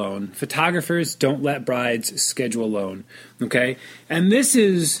schedule alone. Photographers don't let brides schedule alone. Okay, and this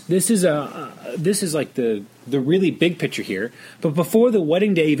is like the really big picture here. But before the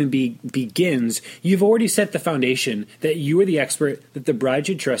wedding day even begins, you've already set the foundation that you are the expert, that the bride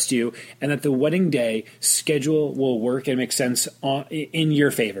should trust you, and that the wedding day schedule will work and make sense in your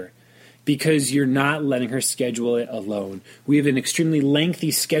favor. Because you're not letting her schedule it alone. We have an extremely lengthy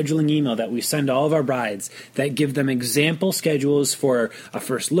scheduling email that we send to all of our brides that give them example schedules for a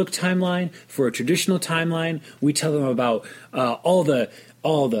first look timeline, for a traditional timeline. We tell them about all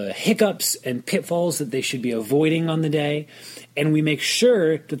the hiccups and pitfalls that they should be avoiding on the day. And we make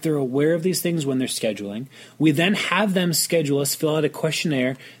sure that they're aware of these things when they're scheduling. We then have them schedule us, fill out a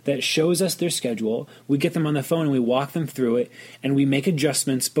questionnaire that shows us their schedule. We get them on the phone and we walk them through it, and we make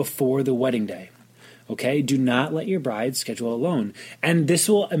adjustments before the wedding day. Okay? Do not let your bride schedule alone. And this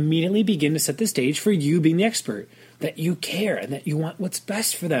will immediately begin to set the stage for you being the expert, that you care and that you want what's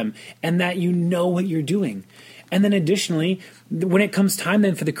best for them and that you know what you're doing. And then additionally, when it comes time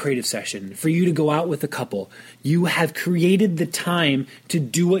then for the creative session, for you to go out with a couple, you have created the time to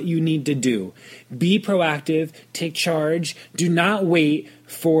do what you need to do. Be proactive, take charge, do not wait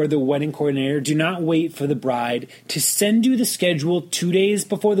for the wedding coordinator, do not wait for the bride to send you the schedule 2 days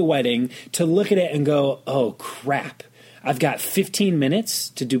before the wedding to look at it and go, oh crap, I've got 15 minutes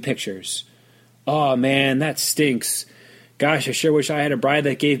to do pictures. Oh man, that stinks. Gosh, I sure wish I had a bride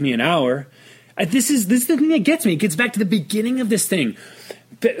that gave me an hour. This is the thing that gets me. It gets back to the beginning of this thing.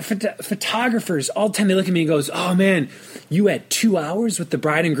 Photographers, all the time they look at me and goes, oh man, you had 2 hours with the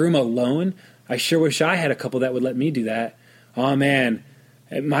bride and groom alone? I sure wish I had a couple that would let me do that. Oh man,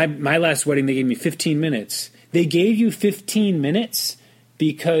 at my last wedding they gave me 15 minutes. They gave you 15 minutes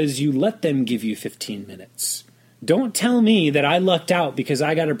because you let them give you 15 minutes. Don't tell me that I lucked out because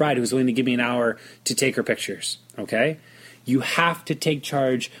I got a bride who was willing to give me an hour to take her pictures, okay? You have to take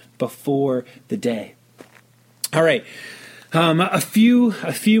charge before the day. All right. A few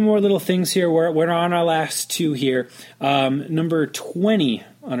more little things here. We're on our last two here. Number 20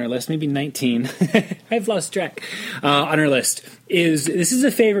 on our list, maybe 19. I've lost track. On our list this is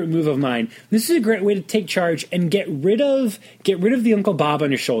a favorite move of mine. This is a great way to take charge and get rid of the Uncle Bob on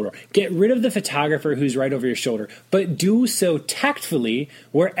your shoulder. Get rid of the photographer who's right over your shoulder, but do so tactfully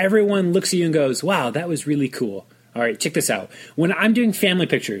where everyone looks at you and goes, wow, that was really cool. All right, check this out. When I'm doing family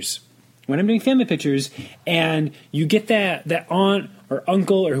pictures and you get that aunt or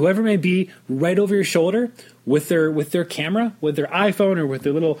uncle or whoever it may be right over your shoulder with their camera, with their iPhone or with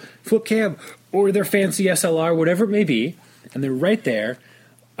their little flip cam or their fancy SLR, whatever it may be, and they're right there,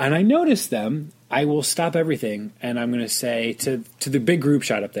 and I notice them, I will stop everything and I'm going to say to the big group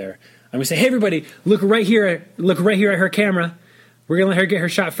shot up there, I'm going to say, hey everybody, look right here at her camera. We're going to let her get her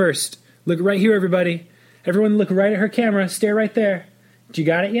shot first. Look right here, everybody. Everyone look right at her camera. Stare right there. Do you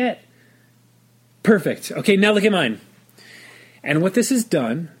got it yet? Perfect. Okay, now look at mine. And what this has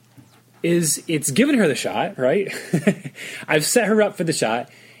done is it's given her the shot, right? I've set her up for the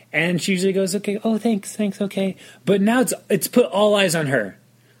shot, and she usually goes, okay, oh, thanks, okay. But now it's put all eyes on her.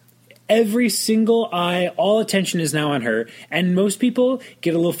 every single eye, all attention is now on her. And most people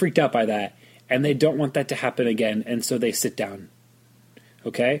get a little freaked out by that. And they don't want that to happen again. And so they sit down.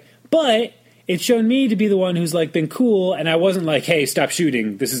 Okay? But it's shown me to be the one who's like been cool. And I wasn't like, hey, stop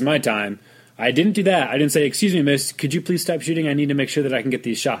shooting. This is my time. I didn't do that. I didn't say, excuse me, miss, could you please stop shooting? I need to make sure that I can get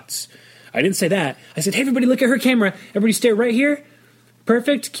these shots. I didn't say that. I said, hey, everybody, look at her camera. Everybody stare right here.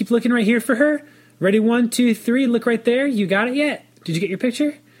 Perfect. Keep looking right here for her. Ready? 1, 2, 3. Look right there. You got it yet? Did you get your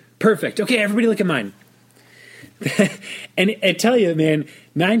picture? Perfect. Okay, everybody look at mine. And I tell you, man,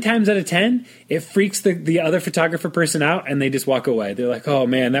 9 times out of 10, it freaks the other photographer person out, and they just walk away. They're like, oh,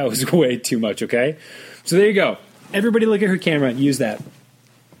 man, that was way too much, okay? So there you go. Everybody look at her camera. Use that.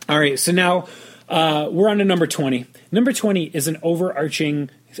 All right, so now we're on to number 20. Number 20 is an overarching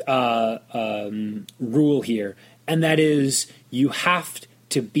rule here, and that is you have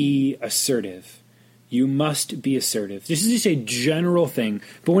to be assertive. You must be assertive. This is just a general thing,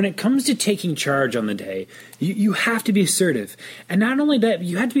 but when it comes to taking charge on the day, you have to be assertive. And not only that,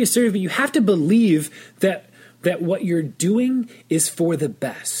 you have to be assertive, but you have to believe that what you're doing is for the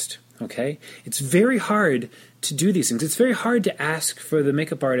best, okay? It's very hard to do these things. It's very hard to ask for the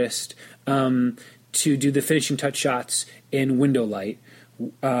makeup artist to do the finishing touch shots in window light.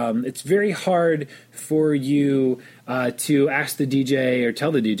 It's very hard for you to ask the DJ or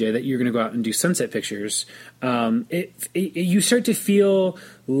tell the DJ that you're going to go out and do sunset pictures. You start to feel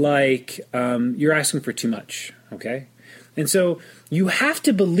like you're asking for too much, okay? And so you have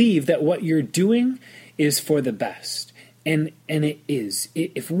to believe that what you're doing is for the best. And it is.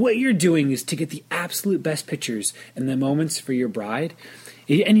 If what you're doing is to get the absolute best pictures and the moments for your bride,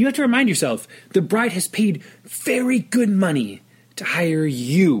 and you have to remind yourself, the bride has paid very good money to hire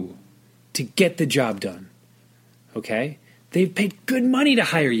you to get the job done, okay? They've paid good money to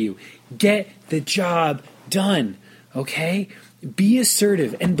hire you. Get the job done, okay? Be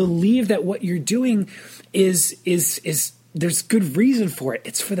assertive and believe that what you're doing is there's good reason for it.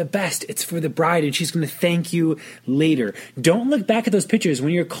 It's for the best. It's for the bride, and she's going to thank you later. Don't look back at those pictures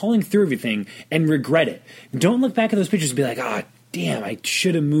when you're calling through everything and regret it. Don't look back at those pictures and be like, damn, I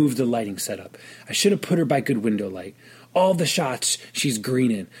should have moved the lighting setup. I should have put her by good window light. All the shots she's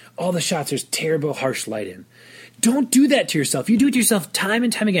green in. All the shots there's terrible harsh light in. Don't do that to yourself. You do it to yourself time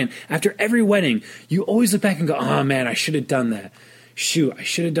and time again. After every wedding, you always look back and go, oh man, I should have done that. Shoot, I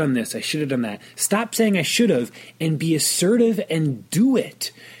should have done this. I should have done that. Stop saying I should have and be assertive and do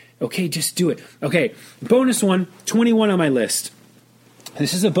it. Okay, just do it. Okay, bonus one, 21 on my list.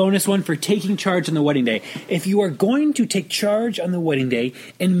 This is a bonus one for taking charge on the wedding day. If you are going to take charge on the wedding day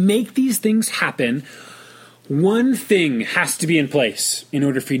and make these things happen, one thing has to be in place in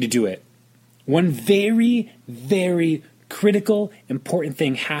order for you to do it. One very, very critical, important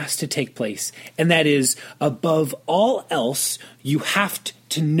thing has to take place. And that is, above all else, you have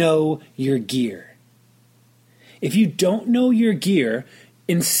to know your gear. If you don't know your gear,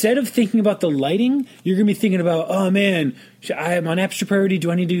 instead of thinking about the lighting, you're going to be thinking about, oh man, I'm on aperture priority.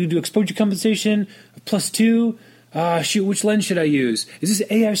 Do I need to do exposure compensation? +2? Shoot, which lens should I use? Is this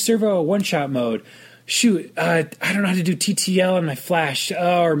AI servo or one-shot mode? Shoot, I don't know how to do TTL on my flash,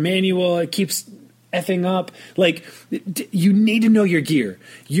 or manual, it keeps effing up. Like, you need to know your gear.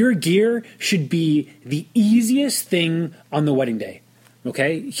 Your gear should be the easiest thing on the wedding day,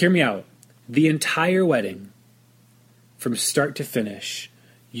 okay? Hear me out. The entire wedding, from start to finish,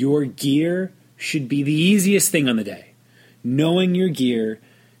 your gear should be the easiest thing on the day. Knowing your gear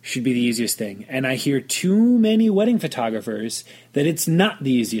should be the easiest thing. And I hear too many wedding photographers that it's not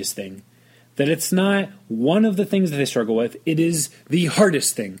the easiest thing. That it's not one of the things that they struggle with. It is the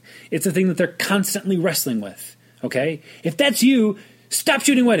hardest thing. It's the thing that they're constantly wrestling with. Okay? If that's you, stop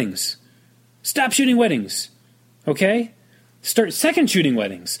shooting weddings. Stop shooting weddings. Okay? Start second shooting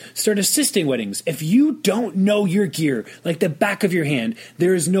weddings. Start assisting weddings. If you don't know your gear like the back of your hand,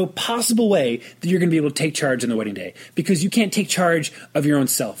 there is no possible way that you're going to be able to take charge on the wedding day, because you can't take charge of your own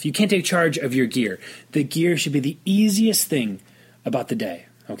self. You can't take charge of your gear. The gear should be the easiest thing about the day.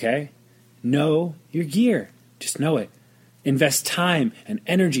 Okay? Know your gear. Just know it. Invest time and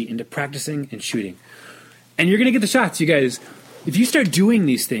energy into practicing and shooting. And you're going to get the shots, you guys. If you start doing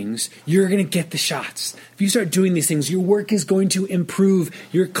these things, you're going to get the shots. If you start doing these things, your work is going to improve.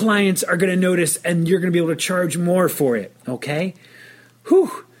 Your clients are going to notice, and you're going to be able to charge more for it. Okay?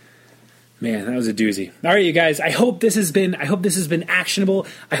 Whew. Man, that was a doozy. All right, you guys. I hope this has been actionable.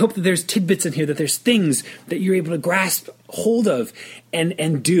 I hope that there's tidbits in here, that there's things that you're able to grasp hold of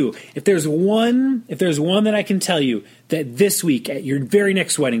and do. If there's one that I can tell you that this week at your very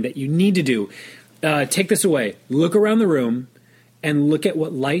next wedding that you need to do, take this away. Look around the room and look at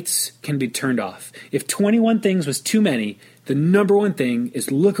what lights can be turned off. If 21 things was too many, the number one thing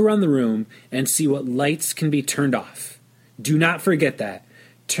is look around the room and see what lights can be turned off. Do not forget that.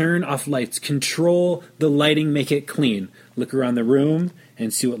 Turn off lights. Control the lighting. Make it clean. Look around the room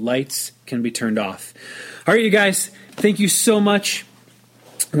and see what lights can be turned off. All right, you guys. Thank you so much.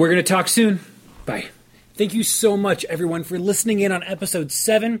 We're going to talk soon. Bye. Thank you so much, everyone, for listening in on episode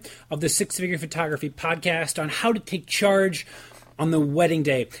 7 of the Six Figure Photography Podcast on how to take charge on the wedding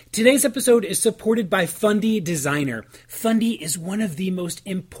day. Today's episode is supported by Fundy Designer. Fundy is one of the most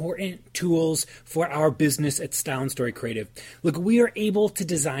important tools for our business at Style and Story Creative. Look, we are able to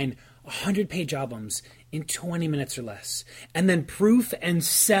design 100-page albums in 20 minutes or less, and then proof and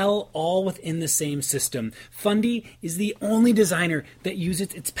sell all within the same system. Fundy is the only designer that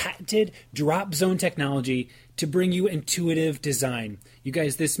uses its patented drop zone technology to bring you intuitive design. You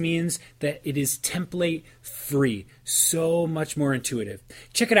guys, this means that it is template free, so much more intuitive.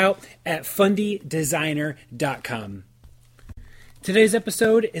 Check it out at fundydesigner.com. Today's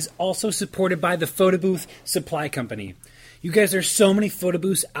episode is also supported by the Photo Booth Supply Company. You guys, there's so many photo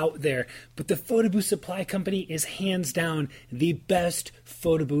booths out there, but the Photo Booth Supply Company is hands down the best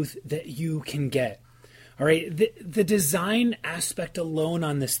photo booth that you can get. All right, the design aspect alone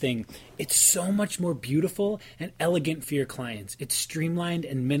on this thing, it's so much more beautiful and elegant for your clients. It's streamlined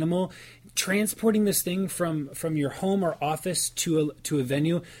and minimal. Transporting this thing from your home or office to a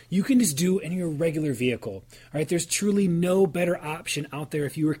venue, you can just do in your regular vehicle. All right, there's truly no better option out there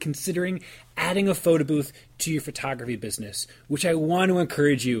if you were considering adding a photo booth to your photography business, which I want to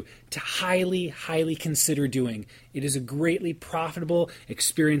encourage you to highly, highly consider doing. It is a greatly profitable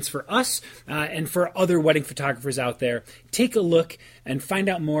experience for us and for other wedding photographers out there. Take a look and find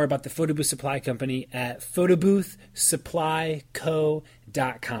out more about the Photo Booth Supply Company at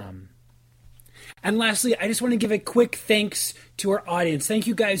photoboothsupplyco.com. And lastly, I just want to give a quick thanks to our audience. Thank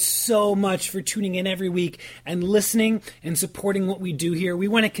you guys so much for tuning in every week and listening and supporting what we do here. We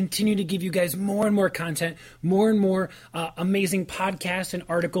want to continue to give you guys more and more content, more and more amazing podcasts and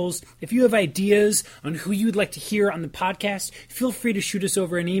articles. If you have ideas on who you'd like to hear on the podcast, feel free to shoot us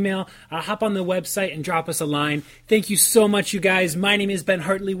over an email. Hop on the website and drop us a line. Thank you so much, you guys. My name is Ben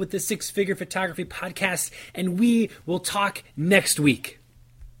Hartley with the Six Figure Photography Podcast, and we will talk next week.